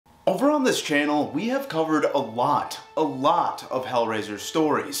Over on this channel, we have covered a lot of Hellraiser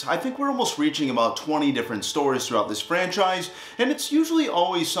stories. I think we're almost reaching about 20 different stories throughout this franchise, and it's usually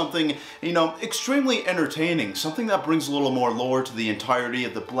always something, extremely entertaining, something that brings a little more lore to the entirety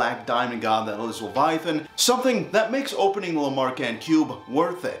of the black diamond god that is Leviathan, something that makes opening the Lamarckian Cube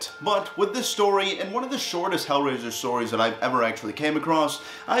worth it. But with this story, and one of the shortest Hellraiser stories that I've ever actually came across,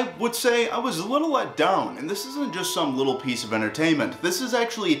 I would say I was a little let down, and this isn't just some little piece of entertainment. This is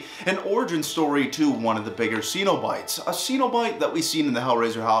actually an origin story to one of the bigger Cenobites. A Cenobite that we've seen in the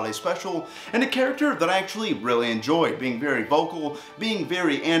Hellraiser Holiday Special, and a character that I actually really enjoyed, being very vocal, being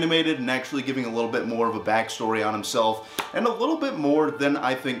very animated, and actually giving a little bit more of a backstory on himself, and a little bit more than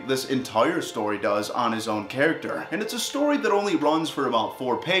I think this entire story does on his own character. And it's a story that only runs for about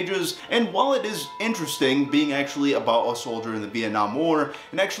 4 pages, and while it is interesting, being actually about a soldier in the Vietnam War,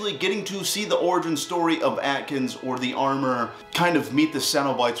 and actually getting to see the origin story of Atkins or the armor kind of meet the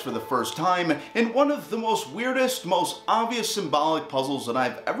Cenobites for the first time, in one of the most weirdest, most obvious symbolic puzzles that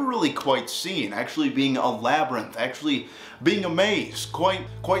I've ever really quite seen, actually being a labyrinth, actually being a maze, quite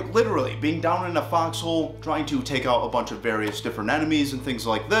literally, being down in a foxhole, trying to take out a bunch of various different enemies and things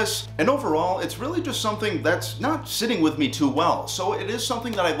like this. And overall, it's really just something that's not sitting with me too well, so it is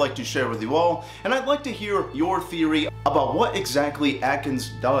something that I'd like to share with you all, and I'd like to hear your theory about what exactly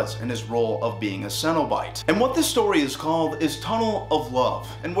Atkins does in his role of being a Cenobite. And what this story is called is Tunnel of Love,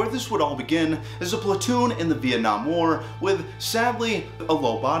 and where this would all begin is a platoon in the Vietnam War with, sadly, a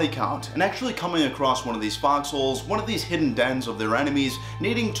low body count, and actually coming across one of these foxholes, one of these hidden dens of their enemies,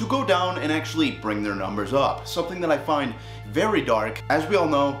 needing to go down and actually bring their numbers up. Something that I find very dark. As we all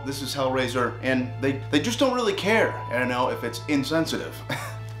know, this is Hellraiser, and they just don't really care, if it's insensitive.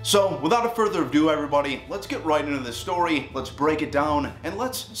 So, without a further ado, everybody, let's get right into this story, let's break it down, and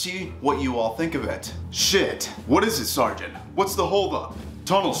let's see what you all think of it. Shit. What is it, Sergeant? What's the holdup?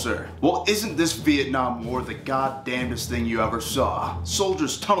 Tunnel, sir. Well, isn't this Vietnam War the goddamnedest thing you ever saw?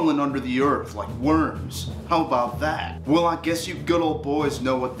 Soldiers tunneling under the earth like worms. How about that? Well, I guess you good old boys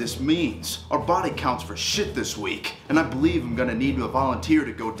know what this means. Our body counts for shit this week, and I believe I'm gonna need a volunteer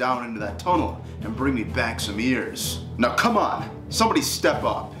to go down into that tunnel and bring me back some ears. Now come on, somebody step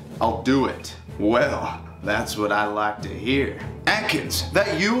up. I'll do it. Well, that's what I like to hear. Atkins,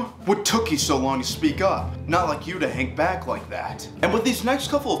 that you? What took you so long to speak up? Not like you to hang back like that. And with these next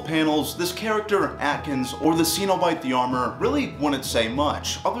couple of panels, this character, Atkins, or the Cenobite the armor, really wouldn't say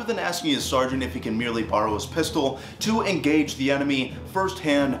much, other than asking his sergeant if he can merely borrow his pistol to engage the enemy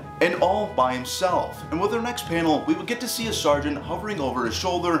firsthand and all by himself. And with our next panel, we would get to see a sergeant hovering over his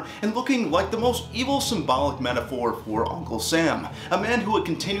shoulder and looking like the most evil symbolic metaphor for Uncle Sam, a man who would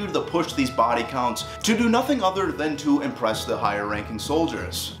continue to push these body counts to do nothing other than to impress the higher ranking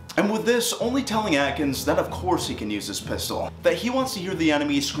soldiers. And with this, only telling Atkins that of course he can use his pistol, that he wants to hear the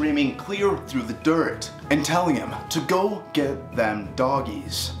enemy screaming clear through the dirt, and telling him to go get them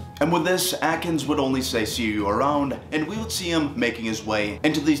doggies. And with this, Atkins would only say see you around, and we would see him making his way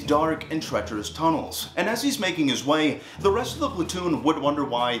into these dark and treacherous tunnels. And as he's making his way, the rest of the platoon would wonder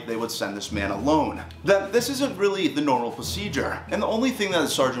why they would send this man alone. That this isn't really the normal procedure, and the only thing that the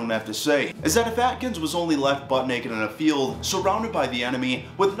sergeant would have to say is that if Atkins was only left butt naked in a field, surrounded by the enemy,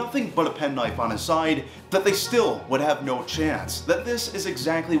 with nothing but a penknife on his side, that they still would have no chance. That this is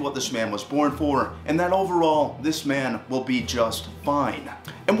exactly what this man was born for, and that overall, this man will be just fine.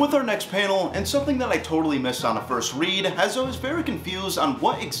 And with our next panel, and something that I totally missed on a first read, as I was very confused on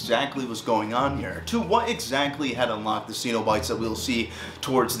what exactly was going on here, to what exactly had unlocked the Cenobites that we'll see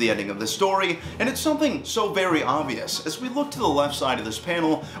towards the ending of the story, and it's something so very obvious. As we look to the left side of this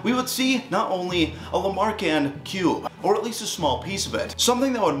panel, we would see not only a Lamarckian cube, or at least a small piece of it,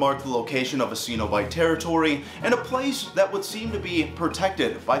 something that would mark the location of a Cenobite territory, and a place that would seem to be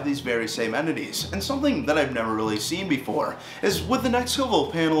protected by these very same entities. And something that I've never really seen before is with the next couple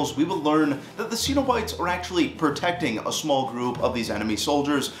of panels, we would learn that the Cenobites are actually protecting a small group of these enemy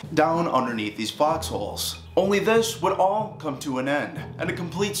soldiers down underneath these foxholes. Only this would all come to an end, and a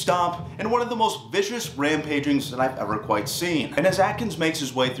complete stop, and one of the most vicious rampagings that I've ever quite seen. And as Atkins makes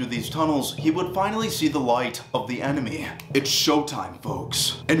his way through these tunnels, he would finally see the light of the enemy. It's showtime,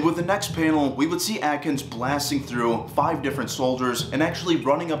 folks. And with the next panel, we would see Atkins blasting through 5 different soldiers, and actually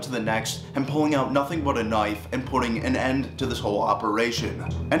running up to the next, and pulling out nothing but a knife, and putting an end to this whole operation.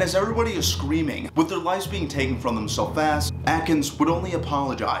 And as everybody is screaming, with their lives being taken from them so fast, Atkins would only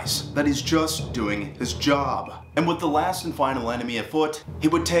apologize that he's just doing his job. And with the last and final enemy afoot, he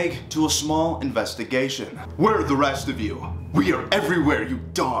would take to a small investigation. Where are the rest of you? We are everywhere, you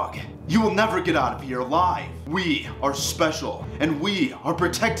dog. You will never get out of here alive. We are special, and we are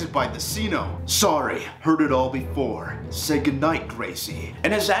protected by the Ceno. Sorry, heard it all before. Say goodnight, Gracie.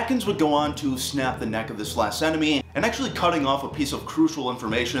 And as Atkins would go on to snap the neck of this last enemy, and actually cutting off a piece of crucial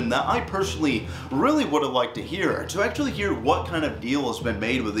information that I personally really would have liked to hear hear what kind of deal has been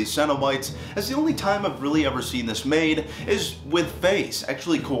made with these Cenobites, as the only time I've really ever seen this made is with Face,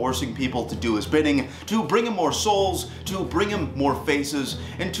 actually coercing people to do his bidding, to bring him more souls, to bring him more faces,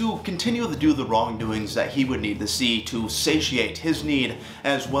 and to continue to do the wrongdoings that he would need to see to satiate his need,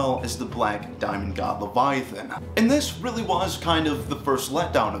 as well as the Black Diamond God Leviathan. And this really was kind of the first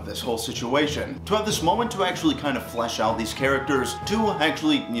letdown of this whole situation. To have this moment to actually kind of flesh out these characters, to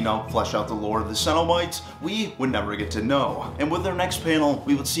actually, flesh out the lore of the Cenobites, we would never get to know. And with our next panel,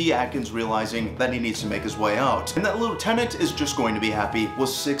 we would see Atkins realizing that he needs to make his way out, and that Lieutenant is just going to be happy with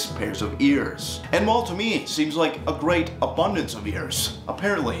 6 pairs of ears. And while to me seems like a great abundance of ears,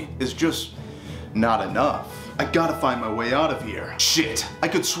 apparently is just not enough. I gotta find my way out of here. Shit, I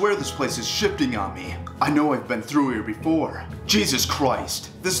could swear this place is shifting on me. I know I've been through here before. Jesus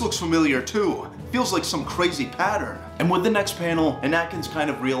Christ, this looks familiar too. Feels like some crazy pattern. And with the next panel, and Atkins kind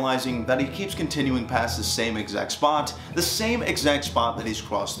of realizing that he keeps continuing past the same exact spot that he's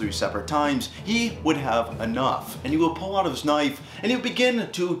crossed 3 separate times, he would have enough. And he would pull out his knife, and he would begin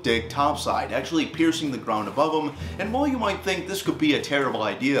to dig topside, actually piercing the ground above him. And while you might think this could be a terrible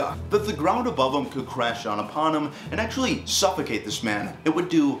idea, that the ground above him could crash down upon him and actually suffocate this man, it would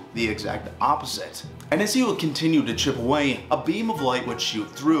do the exact opposite. And as he would continue to chip away, a beam of light would shoot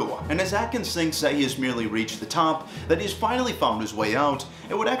through, and as Atkins thinks that he has merely reached the top, that he has finally found his way out,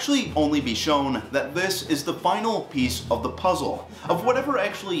 it would actually only be shown that this is the final piece of the puzzle, of whatever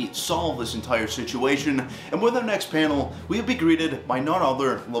actually solved this entire situation. And with our next panel, we would be greeted by none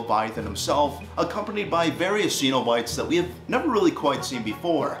other Leviathan himself, accompanied by various Cenobites that we have never really quite seen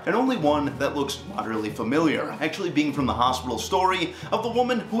before, and only one that looks moderately familiar, actually being from the hospital story of the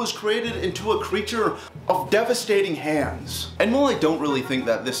woman who was created into a creature of devastating hands. And while I don't really think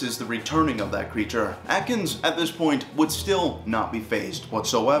that this is the returning of that creature, Atkins at this point would still not be fazed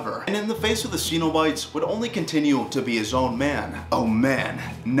whatsoever, and in the face of the Cenobites would only continue to be his own man. Oh man,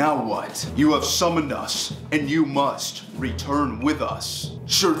 now what? You have summoned us, and you must return with us.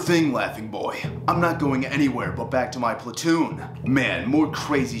 Sure thing, laughing boy. I'm not going anywhere but back to my platoon. Man, more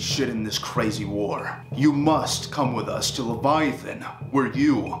crazy shit in this crazy war. You must come with us to Leviathan, where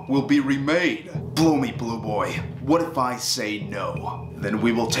you will be remade. Blow me, blue boy. What if I say no? Then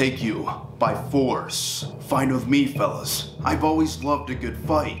we will take you by force. Fine with me, fellas. I've always loved a good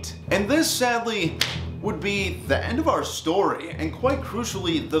fight. And this, sadly, would be the end of our story, and quite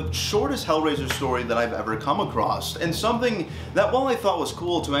crucially, the shortest Hellraiser story that I've ever come across, and something that while I thought was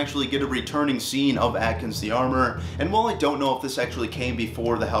cool to actually get a returning scene of Atkins the Armor, and while I don't know if this actually came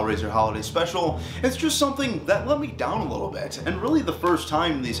before the Hellraiser Holiday Special, it's just something that let me down a little bit, and really the first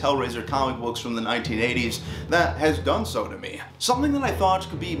time in these Hellraiser comic books from the 1980s that has done so to me. Something that I thought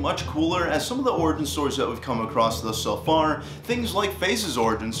could be much cooler as some of the origin stories that we've come across thus so far, things like Face's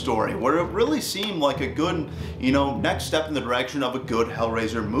origin story, where it really seemed like a good, next step in the direction of a good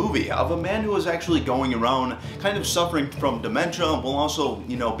Hellraiser movie, of a man who is actually going around kind of suffering from dementia while also,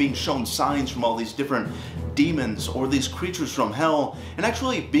 being shown signs from all these different demons or these creatures from hell, and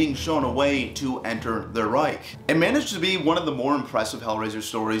actually being shown a way to enter their Reich. It managed to be one of the more impressive Hellraiser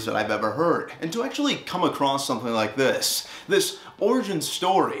stories that I've ever heard, and to actually come across something like this origin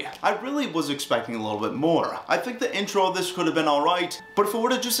story, I really was expecting a little bit more. I think the intro of this could have been alright, but if it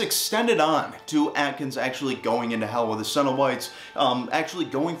would have just extended on to Atkins actually going into hell with the Cenobites, actually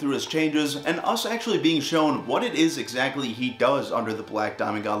going through his changes, and us actually being shown what it is exactly he does under the Black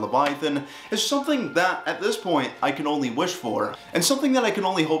Diamond God Leviathan, is something that at this point I can only wish for, and something that I can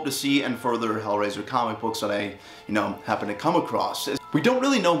only hope to see in further Hellraiser comic books that I, happen to come across. We don't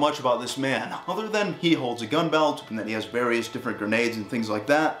really know much about this man, other than he holds a gun belt, and that he has various different grenades and things like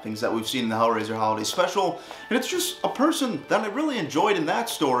that, things that we've seen in the Hellraiser Holiday Special, and it's just a person that I really enjoyed in that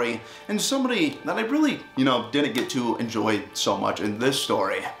story, and somebody that I really, didn't get to enjoy so much in this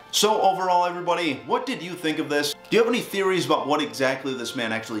story. So overall, everybody, what did you think of this? Do you have any theories about what exactly this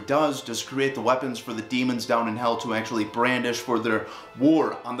man actually does? Does create the weapons for the demons down in hell to actually brandish for their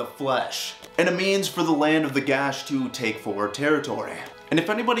war on the flesh, and a means for the land of the Gash to take forward territory? And if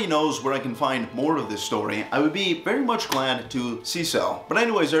anybody knows where I can find more of this story, I would be very much glad to see so. But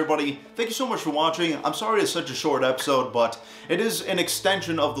anyways, everybody, thank you so much for watching. I'm sorry it's such a short episode, but it is an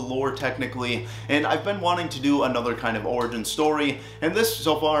extension of the lore technically, and I've been wanting to do another kind of origin story, and this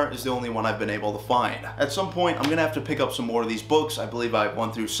so far is the only one I've been able to find. At some point, I'm gonna have to pick up some more of these books. I believe I have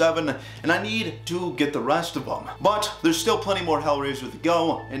 1 through 7, and I need to get the rest of them. But there's still plenty more Hellraiser to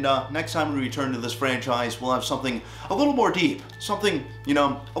go, and next time we return to this franchise, we'll have something a little more deep, something, you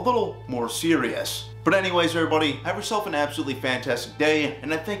know, a little more serious. But anyways, everybody, have yourself an absolutely fantastic day,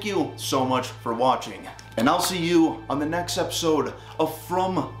 and I thank you so much for watching. And I'll see you on the next episode of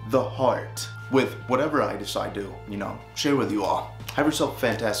From the Heart, with whatever I decide to, you know, share with you all. Have yourself a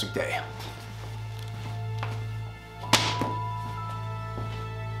fantastic day.